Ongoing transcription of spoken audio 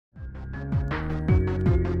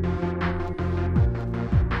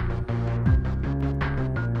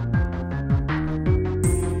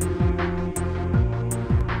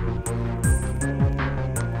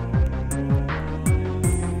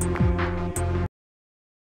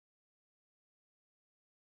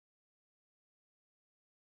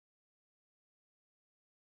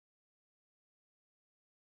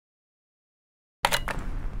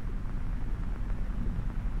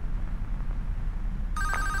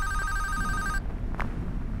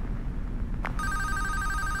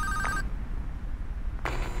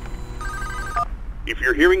If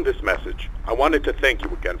you're hearing this message, I wanted to thank you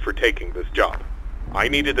again for taking this job. I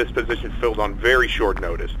needed this position filled on very short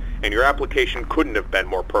notice, and your application couldn't have been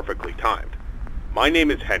more perfectly timed. My name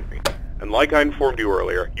is Henry, and like I informed you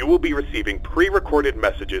earlier, you will be receiving pre-recorded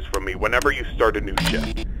messages from me whenever you start a new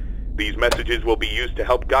shift. These messages will be used to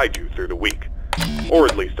help guide you through the week, or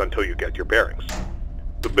at least until you get your bearings.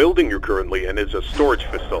 The building you're currently in is a storage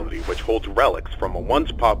facility which holds relics from a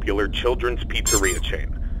once popular children's pizzeria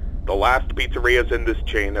chain. The last pizzerias in this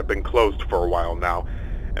chain have been closed for a while now,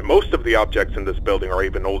 and most of the objects in this building are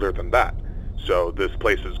even older than that, so this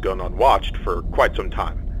place has gone unwatched for quite some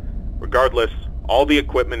time. Regardless, all the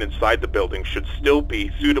equipment inside the building should still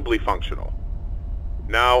be suitably functional.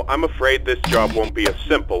 Now, I'm afraid this job won't be as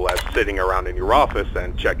simple as sitting around in your office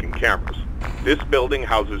and checking cameras. This building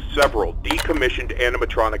houses several decommissioned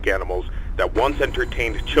animatronic animals that once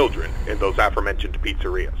entertained children in those aforementioned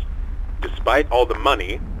pizzerias. Despite all the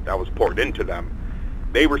money that was poured into them,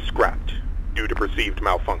 they were scrapped due to perceived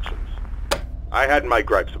malfunctions. I had my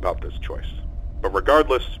gripes about this choice, but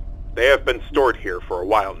regardless, they have been stored here for a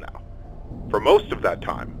while now. For most of that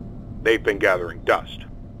time, they've been gathering dust.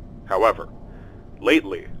 However,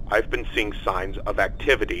 lately, I've been seeing signs of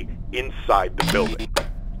activity inside the building.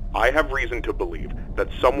 I have reason to believe that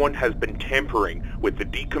someone has been tampering with the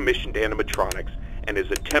decommissioned animatronics and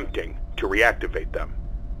is attempting to reactivate them.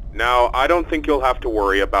 Now, I don't think you'll have to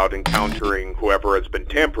worry about encountering whoever has been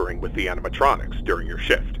tampering with the animatronics during your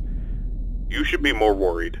shift. You should be more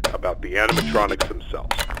worried about the animatronics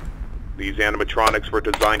themselves. These animatronics were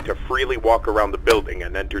designed to freely walk around the building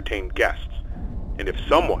and entertain guests, and if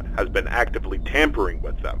someone has been actively tampering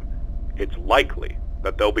with them, it's likely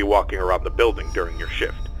that they'll be walking around the building during your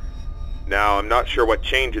shift. Now, I'm not sure what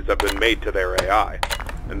changes have been made to their AI,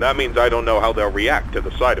 and that means I don't know how they'll react to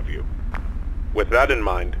the sight of you. With that in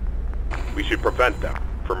mind, we should prevent them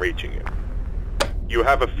from reaching you. You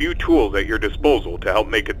have a few tools at your disposal to help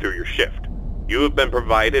make it through your shift. You have been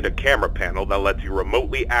provided a camera panel that lets you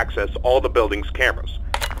remotely access all the building's cameras.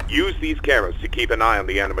 Use these cameras to keep an eye on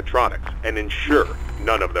the animatronics and ensure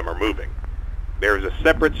none of them are moving. There is a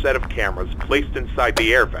separate set of cameras placed inside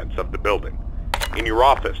the air vents of the building. In your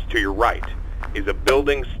office, to your right, is a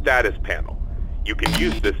building status panel. You can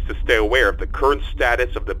use this to stay aware of the current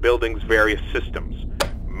status of the building's various systems.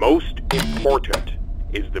 Most important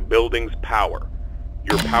is the building's power.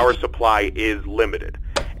 Your power supply is limited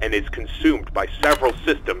and is consumed by several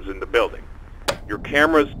systems in the building. Your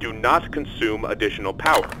cameras do not consume additional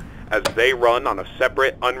power, as they run on a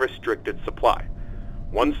separate, unrestricted supply.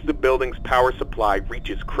 Once the building's power supply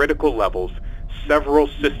reaches critical levels, several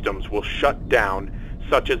systems will shut down,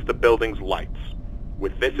 such as the building's lights.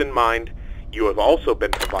 With this in mind, you have also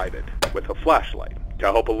been provided with a flashlight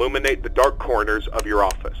to help illuminate the dark corners of your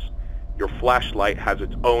office. Your flashlight has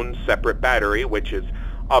its own separate battery, which is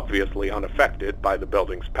obviously unaffected by the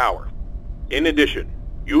building's power. In addition,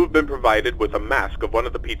 you have been provided with a mask of one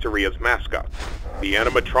of the pizzeria's mascots. The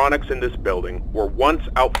animatronics in this building were once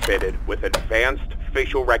outfitted with advanced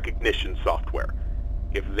facial recognition software.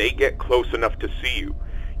 If they get close enough to see you,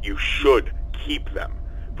 you should keep them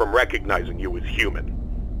from recognizing you as human.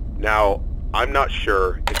 Now, I'm not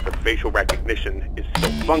sure if the facial recognition is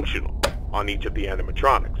still functional on each of the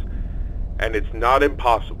animatronics, and it's not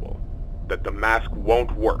impossible that the mask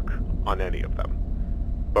won't work on any of them.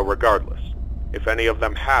 But regardless, if any of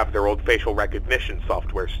them have their old facial recognition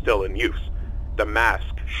software still in use, the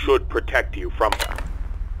mask should protect you from them.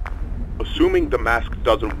 Assuming the mask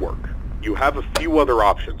doesn't work, you have a few other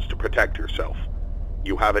options to protect yourself.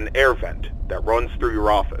 You have an air vent that runs through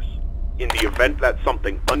your office. In the event that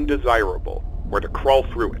something undesirable were to crawl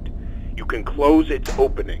through it, you can close its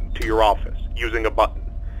opening to your office using a button.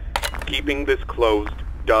 Keeping this closed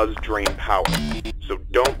does drain power, so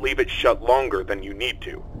don't leave it shut longer than you need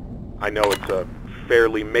to. I know it's a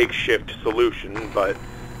fairly makeshift solution, but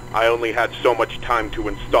I only had so much time to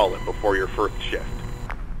install it before your first shift.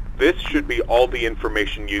 This should be all the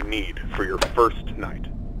information you need for your first night.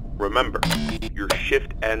 Remember, your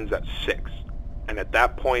shift ends at 6, and at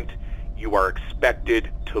that point, you are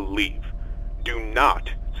expected to leave. Do not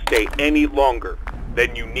stay any longer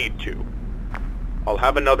than you need to. I'll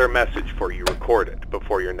have another message for you recorded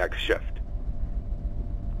before your next shift.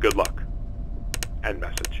 Good luck. End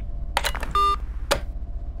message.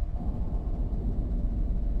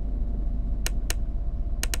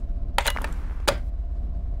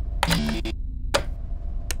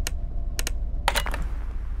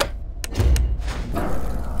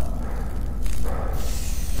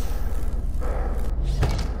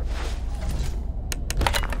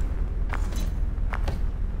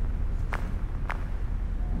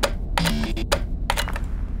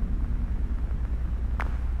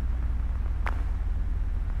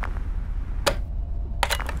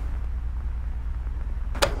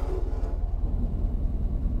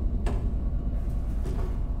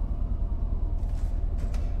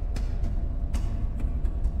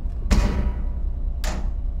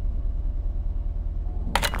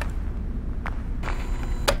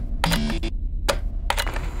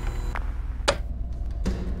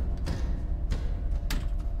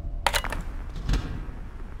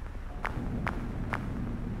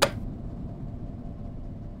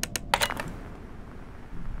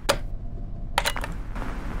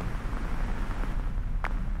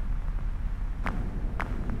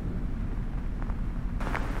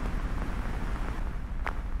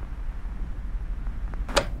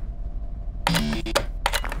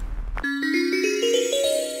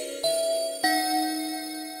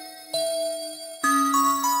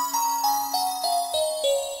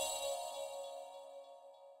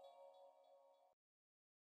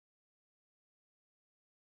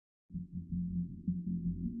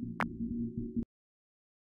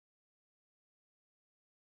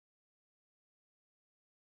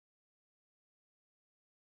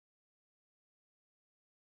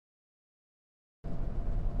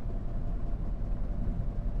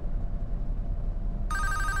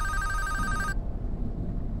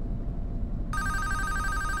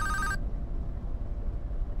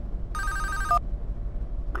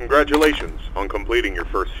 Congratulations on completing your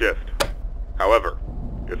first shift. However,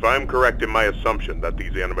 if I am correct in my assumption that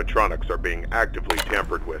these animatronics are being actively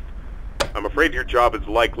tampered with, I'm afraid your job is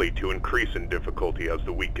likely to increase in difficulty as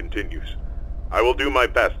the week continues. I will do my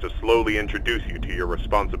best to slowly introduce you to your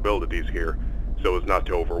responsibilities here, so as not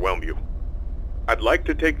to overwhelm you. I'd like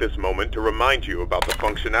to take this moment to remind you about the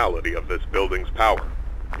functionality of this building's power.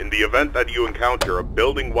 In the event that you encounter a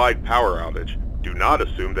building-wide power outage, do not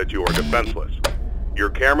assume that you are defenseless. Your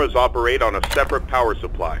cameras operate on a separate power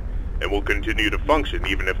supply, and will continue to function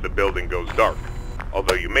even if the building goes dark,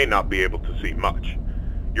 although you may not be able to see much.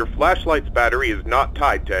 Your flashlight's battery is not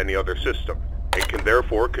tied to any other system, and can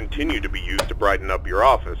therefore continue to be used to brighten up your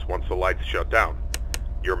office once the lights shut down.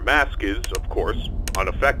 Your mask is, of course,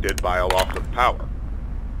 unaffected by a loss of power.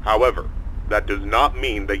 However, that does not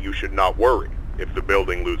mean that you should not worry if the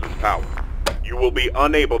building loses power. You will be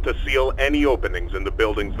unable to seal any openings in the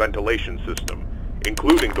building's ventilation system,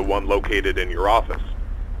 including the one located in your office,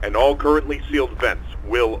 and all currently sealed vents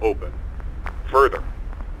will open. Further,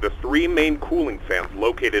 the 3 main cooling fans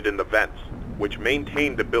located in the vents, which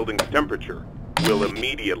maintain the building's temperature, will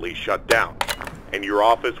immediately shut down, and your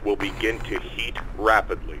office will begin to heat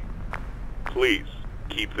rapidly. Please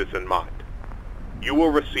keep this in mind. You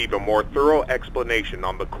will receive a more thorough explanation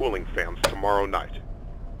on the cooling fans tomorrow night.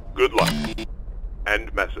 Good luck.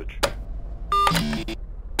 End message.